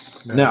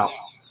 No. Now,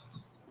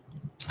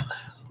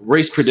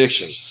 race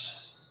predictions.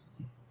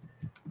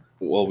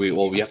 Well,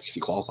 we have to see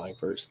qualifying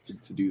first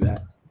to do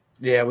that.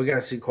 Yeah, we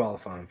gotta see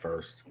qualifying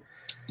first.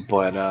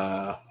 But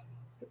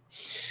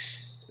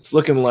it's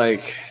looking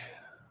like,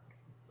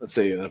 let's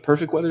say, in a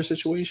perfect weather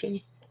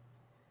situation,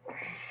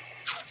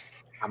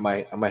 I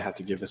might have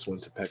to give this one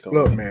to Pecco.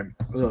 Look, man.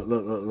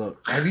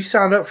 Look. Have you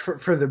signed up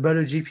for the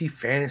MotoGP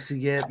fantasy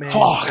yet, man?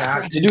 Oh, I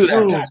forgot to do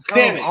that. God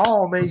damn it.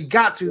 Oh, man, you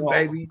got to,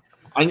 baby.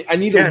 I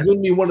need to win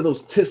me one of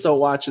those Tissot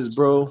watches,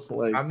 bro.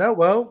 Like I know.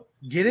 Well,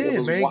 get in,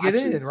 those man. Get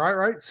in. watches.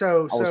 Right.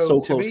 So I was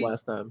so to close me,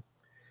 last time.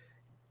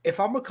 if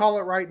I'm gonna call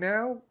it right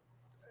now,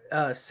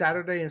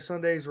 Saturday and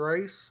Sunday's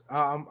race,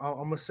 I'm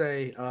gonna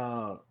say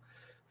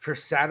for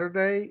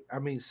Saturday. I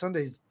mean,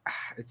 Sunday's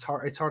it's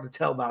hard to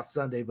tell about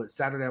Sunday, but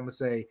Saturday I'm gonna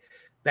say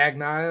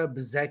Bagnaia,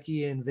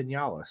 Bezzecchi, and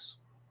Vinales.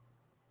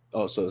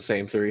 Oh, so the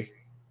same three.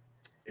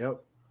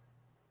 Yep.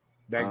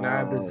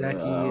 Bagnaia,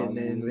 Bezzecchi, and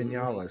then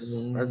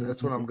Vinales.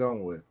 That's what I'm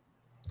going with.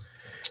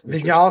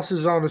 Vinales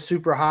is on a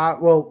super high.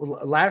 Well,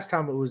 last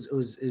time it was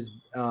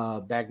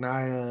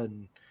Bagnaia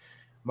and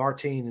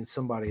Martin and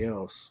somebody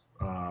else.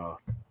 Let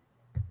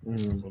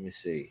me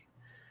see.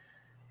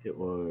 It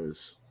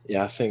was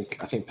Yeah, I think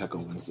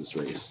Pecco wins this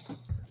race.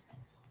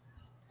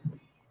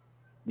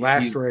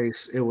 last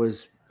race. It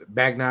was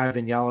Bagnaia,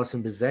 Vinales,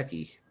 and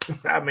Bezzecchi.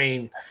 I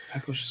mean,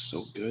 Pecco's just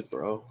so good,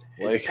 bro.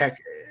 Like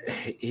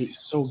he's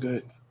so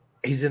good.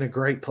 He's in a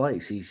great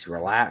place. He's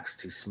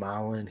relaxed. He's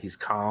smiling. He's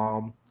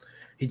calm.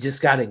 He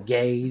just got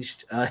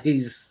engaged.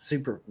 He's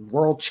super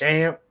world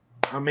champ.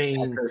 I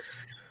mean,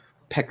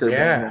 Pecker.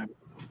 Yeah.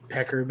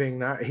 Pecker being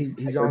not.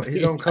 He's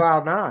on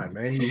cloud nine,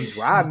 man. He's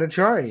riding the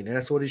train, and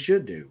that's what he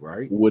should do,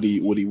 right?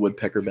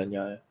 Woodpecker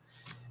Bagnaia.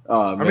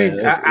 I mean,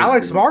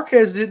 Alex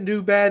Marquez didn't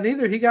do bad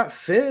neither. He got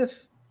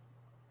fifth.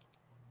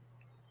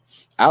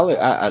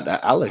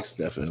 Alex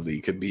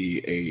definitely could be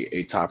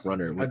a top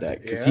runner with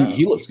that because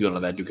he looks good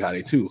on that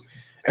Ducati too.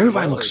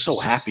 Everybody looks so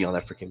happy on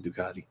that freaking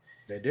Ducati.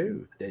 They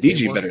do.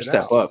 DG better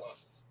step up.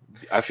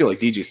 I feel like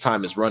DG's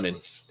time is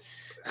running.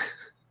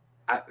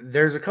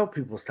 There's a couple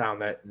people's time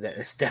that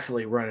is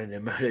definitely running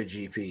in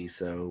MotoGP.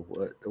 So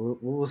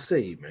we'll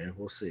see, man.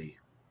 We'll see.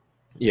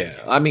 Yeah,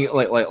 I mean,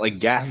 like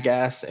Gas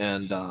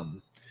and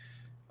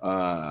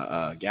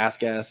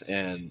Gas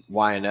and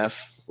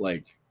YNF,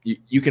 like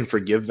you can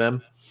forgive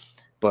them,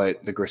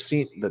 but the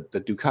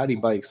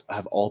Ducati bikes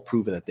have all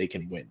proven that they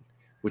can win,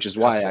 which is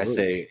why I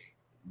say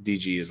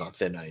DG is on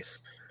thin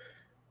ice.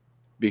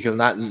 Because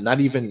not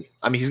even,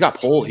 I mean, he got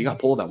pole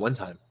that one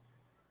time,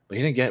 but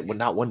he didn't get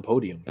not one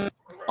podium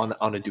on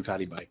a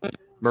Ducati bike.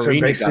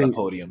 Marini got a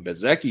podium,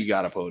 Bezzecchi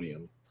got a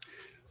podium.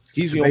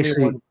 He's the only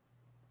one.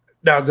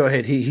 No, go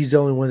ahead. He's the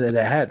only one that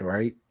had,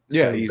 right?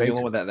 Yeah, so he's the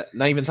only one that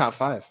not even top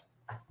 5.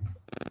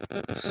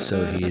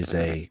 So he is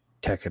a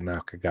Taka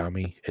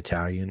Nakagami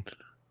Italian.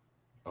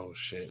 Oh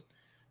shit,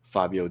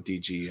 Fabio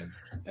DG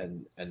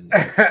and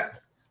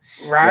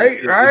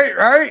right.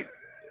 Yeah,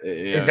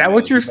 is that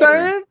what you're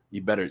saying? He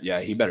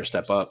better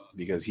step up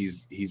because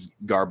he's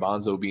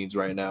garbanzo beans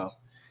right now.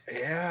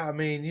 Yeah, I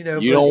mean, you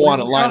don't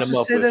want to line him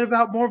up. Say that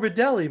about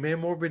Morbidelli,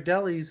 man.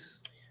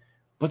 Morbidelli's.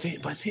 But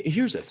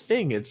here's the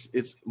thing: it's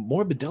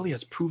Morbidelli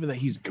has proven that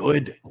he's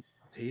good.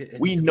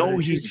 We know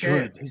he's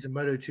good. He's a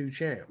Moto2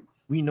 champ.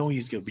 We know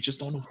he's good. We just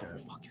don't know what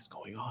the fuck is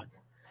going on.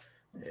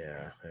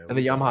 Yeah, and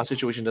the Yamaha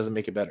situation doesn't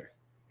make it better.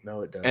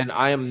 No, it doesn't. And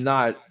I am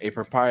not a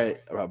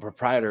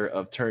proprietor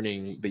of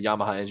turning the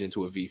Yamaha engine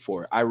to a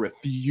V4. I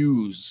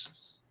refuse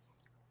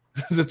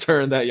to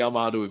turn that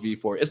Yamaha to a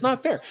V4. It's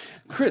not fair,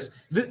 Chris.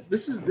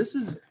 This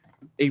is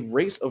a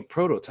race of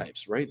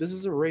prototypes, right? This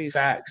is a race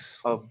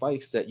of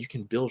bikes that you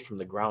can build from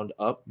the ground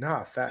up.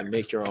 And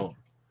make your own.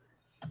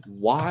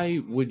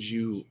 Why would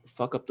you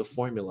fuck up the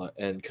formula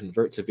and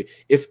convert to V?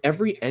 If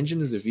every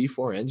engine is a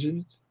V4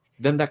 engine,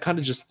 then that kind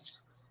of just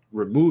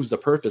removes the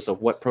purpose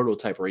of what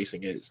prototype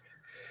racing is.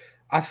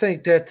 Honestly,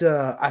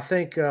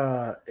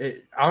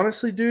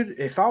 dude,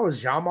 if I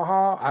was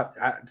Yamaha,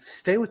 I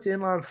stay with the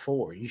inline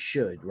four. You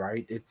should,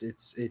 right?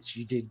 It's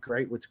you did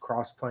great with the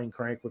cross plane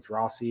crank with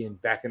Rossi,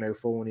 and back in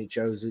 '04 when he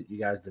chose it, you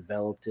guys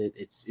developed it.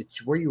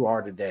 It's where you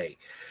are today.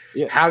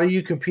 Yeah. How do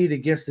you compete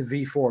against the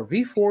V4?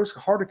 V4 is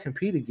hard to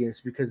compete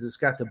against because it's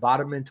got the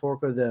bottom end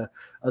torque of the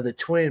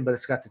twin, but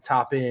it's got the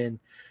top end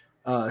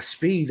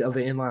speed of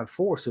an inline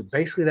four. So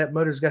basically, that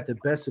motor's got the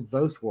best of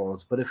both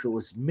worlds. But if it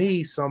was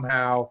me,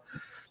 somehow,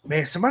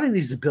 man, somebody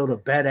needs to build a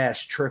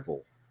badass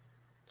triple,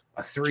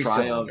 a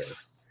 3-cylinder,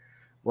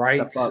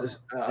 right? A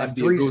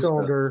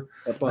 3-cylinder.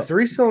 A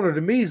 3-cylinder to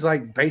me is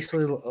like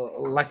basically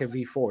like a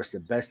V4. It's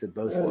the best of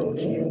both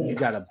worlds. You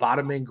got a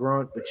bottom end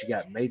grunt, but you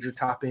got major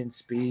top end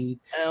speed.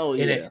 Hell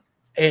yeah!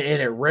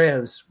 And it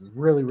revs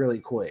really, really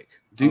quick.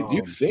 Do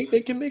you think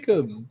they can make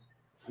an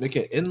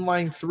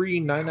inline 3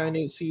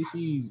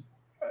 998cc?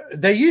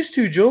 They used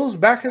to, Jules,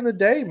 back in the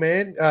day,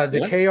 man.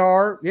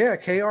 KR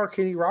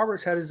Kenny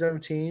Roberts had his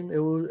own team. It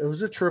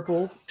was a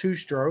triple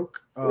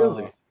 2-stroke.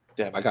 Really?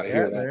 Damn, I gotta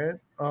hear that. Man.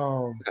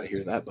 I gotta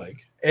hear that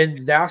bike.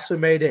 And they also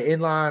made an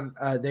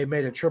inline. They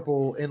made a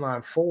triple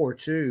inline 4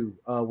 too.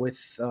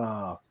 With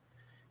man,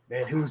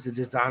 who was the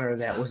designer of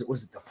that? Was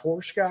it the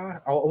Porsche guy?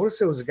 I want to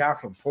say it was a guy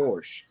from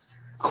Porsche.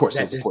 Of course,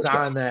 that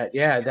designed that.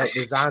 Yeah, that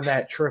designed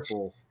that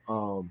triple.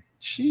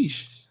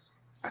 Sheesh.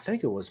 I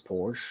think it was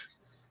Porsche.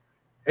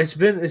 It's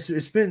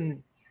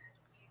been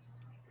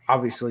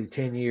obviously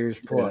 10 years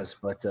plus,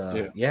 but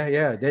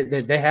yeah.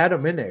 They had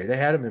them in there. They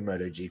had them in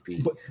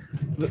MotoGP.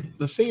 But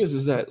the thing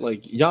is that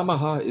like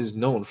Yamaha is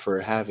known for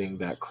having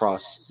that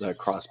cross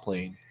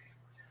plane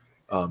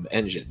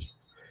engine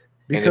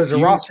because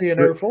of Rossi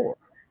in 04.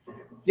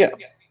 Yeah,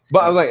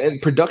 but like in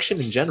production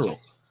in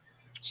general.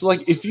 So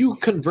like if you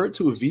convert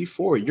to a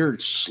V4, you're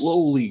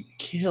slowly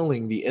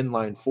killing the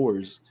inline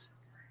fours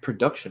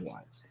production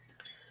wise.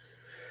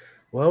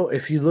 Well,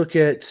 if you look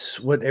at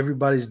what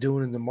everybody's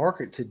doing in the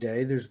market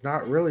today, there's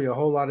not really a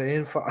whole lot of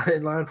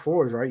inline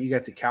fours, right? You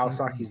got the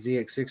Kawasaki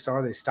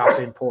ZX6R. They stopped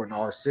importing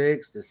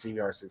R6. The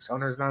CBR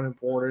 600 is not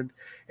imported.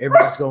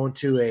 Everybody's going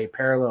to a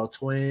parallel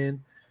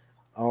twin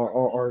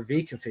or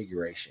V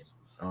configuration.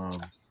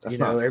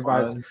 Everybody's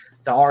fun.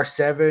 The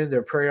R7, the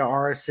Aprilia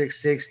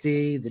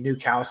RS660, the new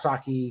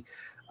Kawasaki.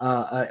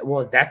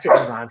 That's an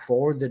inline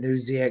four. The new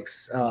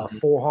ZX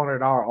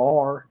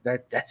 400RR.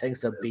 That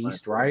thing's a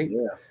beast, right?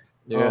 Yeah.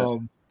 Yeah,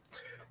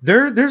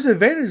 there's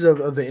advantage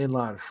of an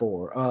inline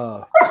four.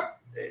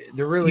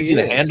 There really easy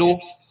is. To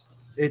handle.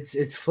 It's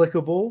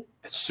flickable.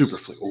 It's super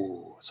flickable.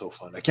 Oh, it's so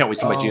fun! I can't wait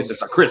till my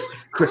GSX. Chris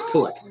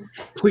Tillich,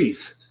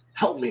 please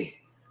help me.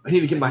 I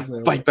need to get my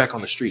bike back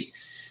on the street.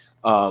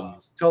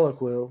 Tillich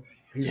will.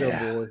 He's our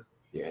boy.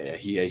 Yeah.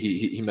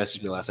 He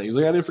messaged me last night. He was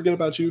like, "I didn't forget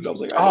about you." I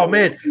was like, "Oh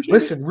man,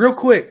 listen, real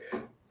quick,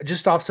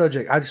 just off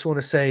subject. I just want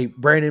to say,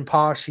 Brandon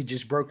Posh, he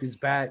just broke his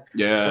back.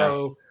 Yeah,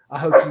 bro. I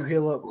hope you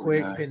heal up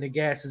quick. Pin the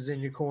gases in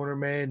your corner,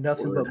 man.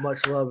 Nothing but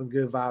much love and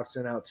good vibes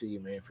sent out to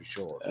you, man, for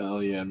sure.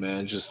 Hell yeah,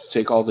 man. Just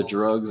take all the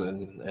drugs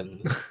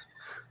and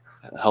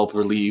help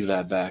relieve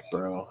that back,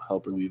 bro.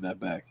 Help relieve that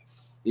back.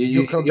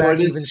 You'll come back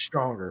even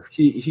stronger.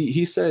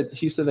 He said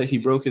that he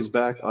broke his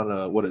back on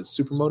a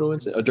supermoto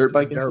incident, a dirt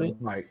bike incident.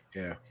 Dirt bike,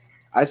 yeah.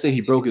 I'd say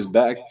he broke his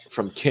back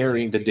from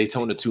carrying the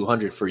Daytona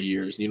 200 for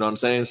years. You know what I'm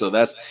saying? So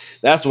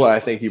that's why I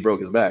think he broke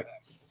his back.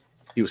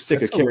 He was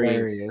sick of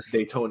carrying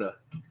Daytona.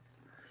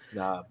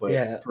 Nah,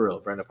 but for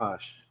real, Brandon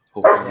Posh.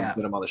 Hopefully we get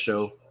him on the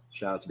show.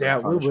 Shout out to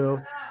Brandon Posh. We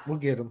will. We'll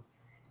get him.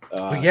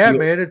 But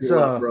man, it's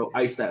bro,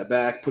 ice that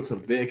back, put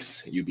some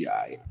Vicks, you be all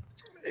right.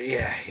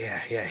 Yeah.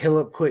 Heal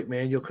up quick,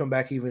 man. You'll come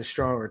back even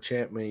stronger,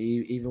 champ, man.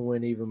 Even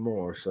win even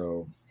more.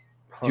 So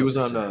 100%. He was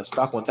on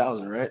Stock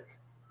 1000, right?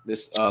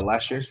 This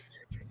last year.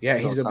 Yeah,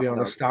 he's gonna be on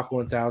the Stock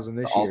 1000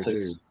 this year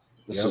too.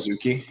 The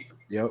Suzuki.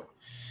 Yep.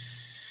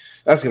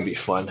 That's gonna be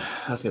fun.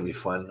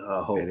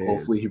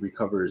 Hopefully he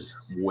recovers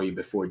way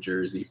before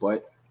Jersey,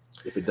 but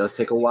if it does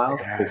take a while,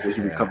 hopefully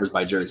he recovers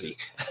by Jersey,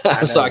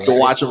 so I can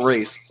watch him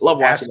race. Love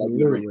watching that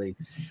dude race.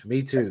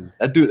 Me too.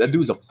 That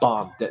dude's a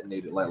bomb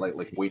detonated, like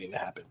waiting to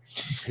happen.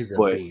 He's a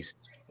beast.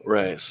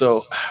 Right.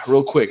 So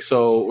real quick,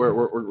 so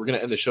we're gonna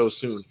end the show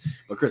soon,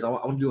 but Chris, I'm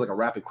gonna do like a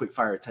rapid quick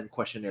fire 10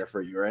 questionnaire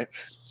for you, right?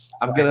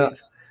 I'm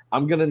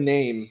gonna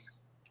name.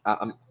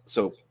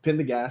 So Pin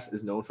the Gas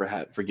is known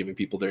for giving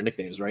people their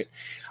nicknames, right?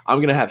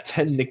 I'm gonna have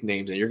 10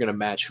 nicknames, and you're gonna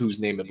match whose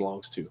name it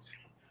belongs to.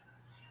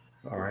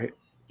 All right.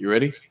 You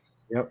ready?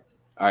 Yep.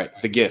 All right.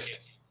 The Gift.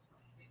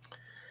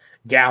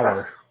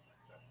 Gower.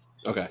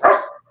 Okay.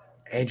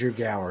 Andrew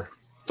Gower.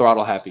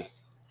 Throttle Happy.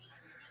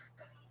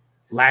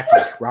 Lackey.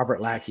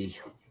 Robert Lackey.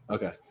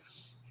 Okay.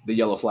 The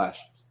Yellow Flash.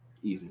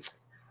 Easy.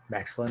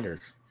 Max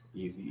Flinders.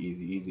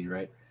 Easy,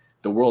 right?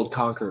 The World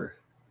Conqueror.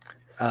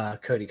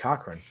 Cody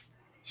Cochran.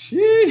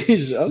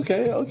 Sheesh.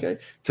 Okay.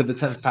 To the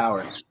 10th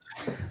Power.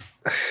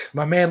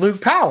 My man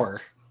Luke Power.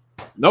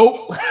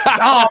 Nope.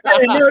 No.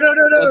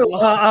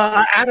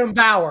 Adam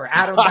Bauer.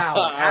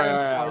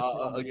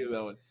 I'll give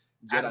that one.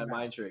 Jedi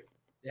Mind Trick.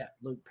 Yeah,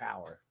 Luke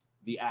Power.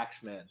 The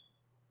Axeman.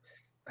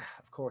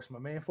 Of course, my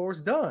man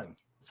Forrest Dunn.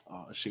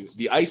 Oh shoot,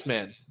 the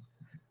Iceman.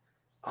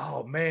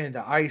 Oh man,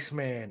 the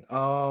Iceman.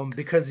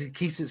 Because he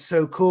keeps it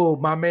so cool.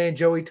 My man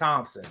Joey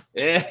Thompson.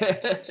 Yeah.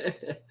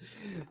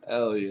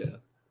 Hell yeah.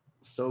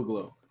 So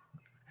glow.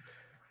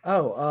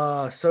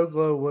 Oh, So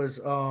Glow was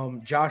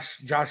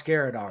Josh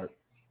Garrett art.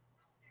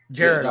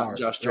 Jared art.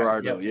 Josh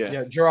Gerardo.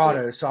 Yeah,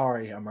 Gerardo. Yeah.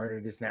 Sorry, I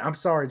murdered his name. I'm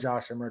sorry,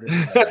 Josh. I murdered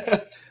his name.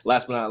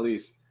 Last but not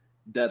least,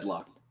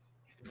 Deadlock.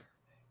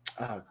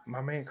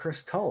 My man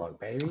Chris Tulloch,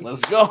 baby.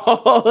 Let's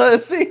go.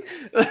 Let's see.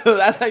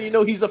 That's how you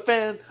know he's a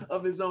fan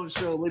of his own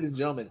show, ladies and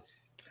gentlemen.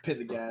 Pin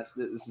the gas.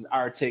 This is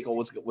our take on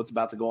what's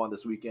about to go on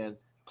this weekend.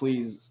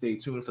 Please stay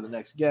tuned for the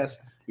next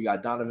guest. We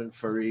got Donovan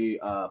Furry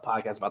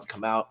podcast about to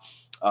come out.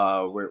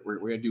 We're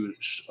gonna do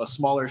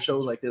smaller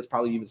shows like this,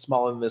 probably even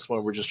smaller than this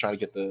one. We're just trying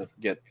to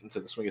get into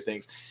the swing of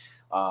things.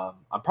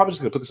 I'm probably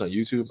just gonna put this on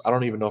YouTube. I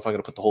don't even know if I'm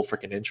gonna put the whole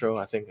freaking intro.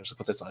 I think I'm just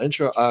gonna put this on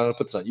intro. I'm gonna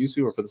put this on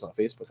YouTube or put this on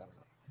Facebook. I don't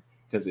know,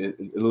 because it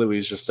literally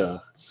is just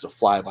a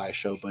flyby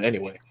show. But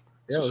anyway,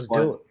 yeah, let's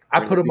do it.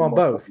 I put them on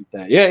both.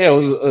 Yeah.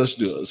 Let's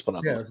do it. Let's put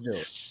on both. Let's do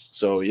it.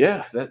 So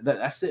yeah,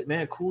 that's it,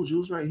 man. Cool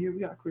Jules right here. We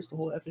got Chris the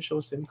whole effing show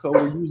Simcoe.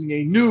 We're using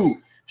a new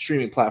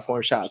streaming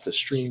platform. Shout out to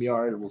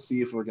StreamYard. We'll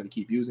see if we're gonna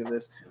keep using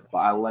this. But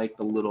I like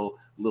the little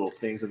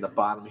things at the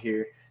bottom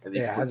here. And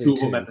then put two of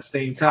them at the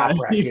same time.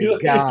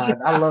 God,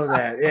 I love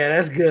that. Yeah,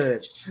 that's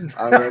good.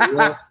 All right,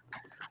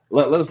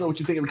 well, let us know what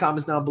you think in the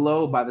comments down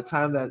below. By the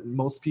time that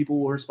most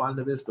people will respond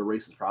to this, the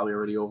race is probably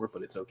already over,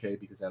 but it's okay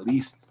because at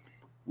least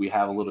we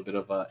have a little bit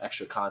of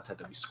extra content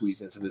that we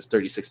squeeze into this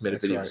 36-minute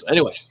video. Right. So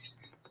anyway,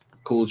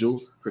 Cool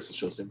Jules, Chris the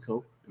Show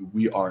Simcoe.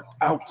 We are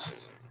out.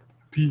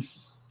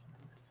 Peace.